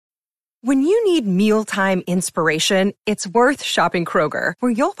When you need mealtime inspiration, it's worth shopping Kroger,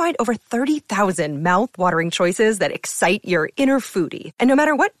 where you'll find over 30,000 mouth-watering choices that excite your inner foodie. And no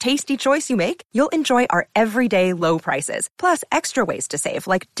matter what tasty choice you make, you'll enjoy our everyday low prices, plus extra ways to save,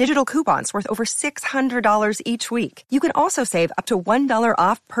 like digital coupons worth over $600 each week. You can also save up to $1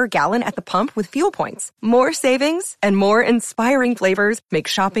 off per gallon at the pump with fuel points. More savings and more inspiring flavors make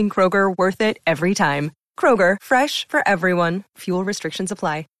shopping Kroger worth it every time. Kroger, fresh for everyone. Fuel restrictions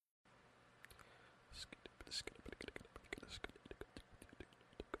apply.